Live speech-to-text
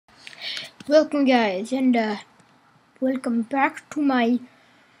Welcome guys, and welcome back to my,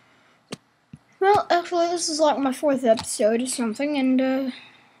 well, actually this is like my 4th episode or something, and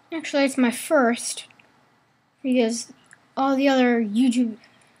actually it's my first, because all the other YouTube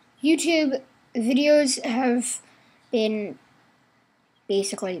videos have been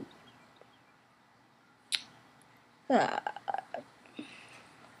basically, I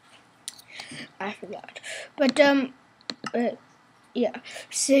forgot, but yeah,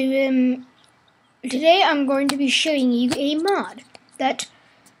 so today I'm going to be showing you a mod that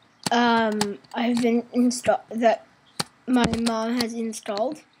I've been that my mom has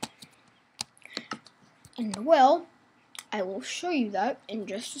installed, and well, I will show you that in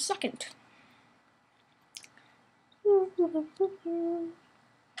just a second.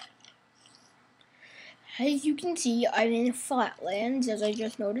 As you can see, I'm in Flatlands, as I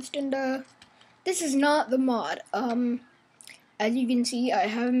just noticed, and this is not the mod. As you can see, I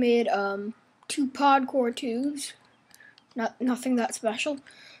have made 2 podcore tubes. Nothing that special.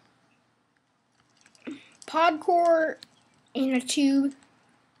 Podcore in a tube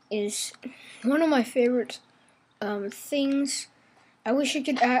is one of my favorite things. I wish it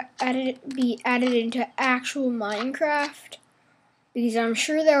could be added into actual Minecraft, because I'm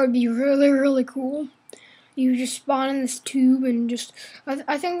sure that would be really cool. You just spawn in this tube and just,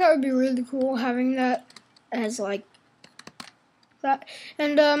 I think that would be really cool, having that as like that.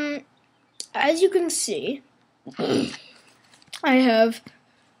 And as you can see, I have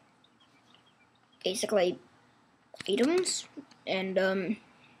basically items, and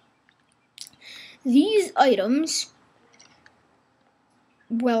these items,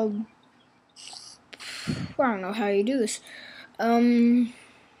 well, I don't know how you do this.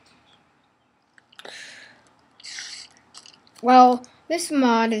 Well, this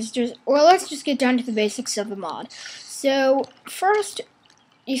mod is just, well, let's just get down to the basics of the mod. So, first,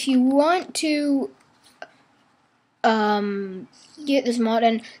 if you want to get this mod,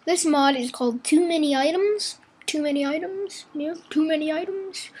 and this mod is called Too Many Items,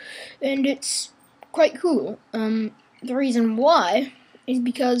 and it's quite cool. The reason why is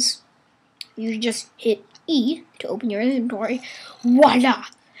because you just hit E to open your inventory, voila,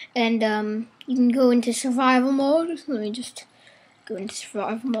 and you can go into survival mode. Let me just go into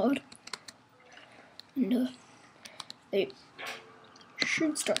survival mode, and they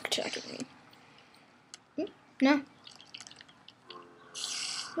should start attacking me. No,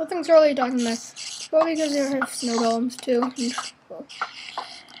 nothing's really attacking me. Probably because they have snow golems too.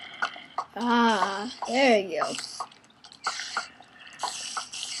 There you go.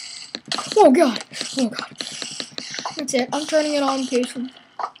 Oh god! Oh god! That's it. I'm turning it on peaceful.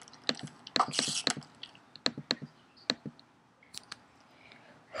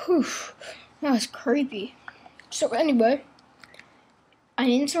 Whew, that was creepy. So anyway, I'm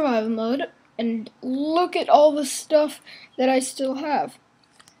in survival mode, and look at all the stuff that I still have.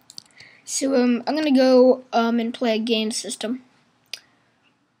 So I'm gonna go and play a game system.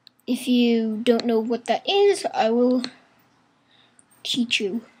 If you don't know what that is, I will teach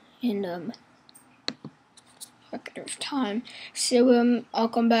you in a bit of time. So I'll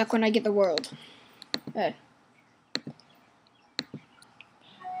come back when I get the world.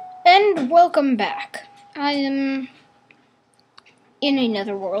 And welcome back. I am in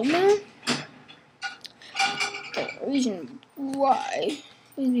another world now. The reason why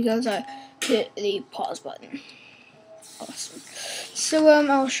is because I hit the pause button. Awesome. So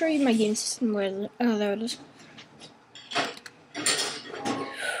I'll show you my game system. Where there it is.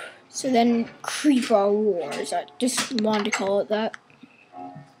 So then, Creeper Wars. I just wanted to call it that,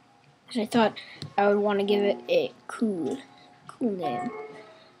 because I thought I would want to give it a cool name.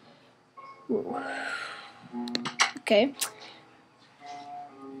 Ooh. Okay,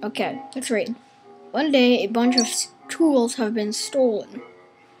 let's read. One day, a bunch of tools have been stolen.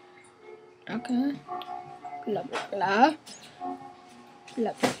 Okay. Blah, blah, blah.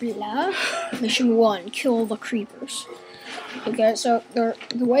 Blah, blah, blah. Mission 1, kill the creepers. Okay, so the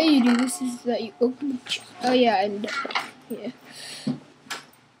way you do this is that you open the oh yeah, and yeah.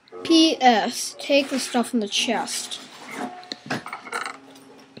 P.S. Take the stuff from the chest.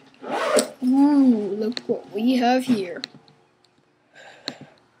 Ooh, look what we have here.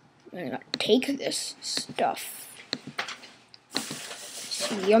 I'm gonna take this stuff.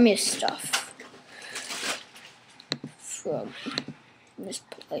 Some yummiest stuff from this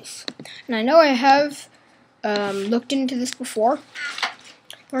place. And I know I have looked into this before.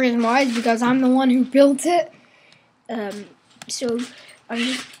 The reason why is because I'm the one who built it. So I'm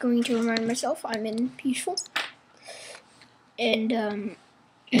just going to remind myself I'm in peaceful. And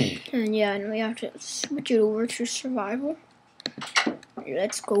and yeah, and we have to switch it over to survival.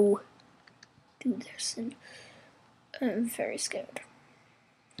 Let's go. do this, and I'm very scared.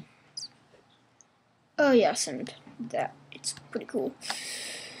 Oh yes, and that, it's pretty cool.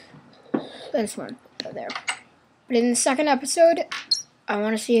 This one there. But in the second episode, I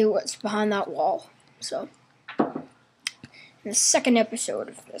want to see what's behind that wall. So, in the second episode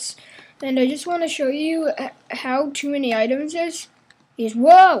of this. And I just want to show you how too many items is.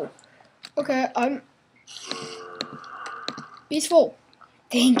 Whoa! Okay, I'm peaceful.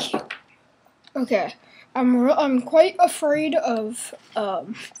 Thank you. Okay, I'm quite afraid of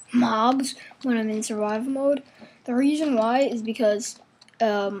mobs when I'm in survival mode. The reason why is because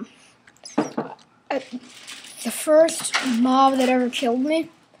the first mob that ever killed me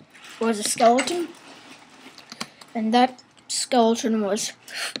was a skeleton, and that skeleton was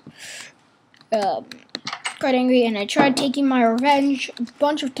quite angry, and I tried taking my revenge a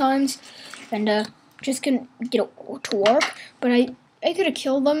bunch of times, and just couldn't get it to work. But I could have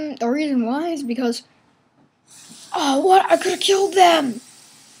killed them. The reason why is because, oh, what? I could have killed them.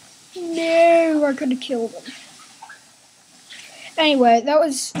 No, I could have killed them. Anyway, that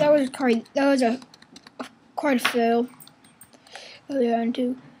was quite a fail. And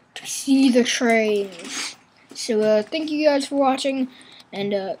to see the trains. So thank you guys for watching,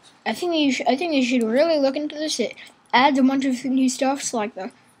 and I think you should really look into this. It adds a bunch of new stuff, like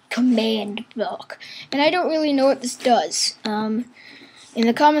the command block, and I don't really know what this does. In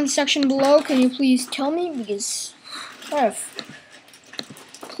the comments section below, can you please tell me, because I have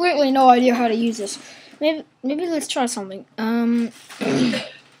completely no idea how to use this. Maybe let's try something.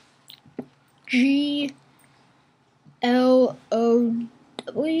 GLOW.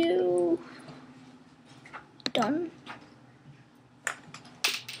 Done.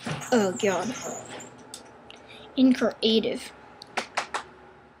 Oh god. In creative.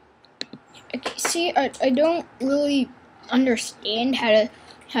 Okay, see, I don't really understand how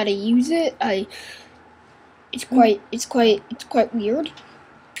to use it. It's quite weird.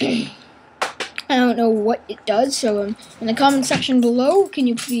 I don't know what it does, so in the comment section below, can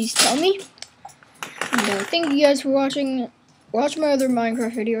you please tell me? And thank you guys for watching. Watch my other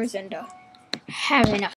Minecraft videos, and have enough.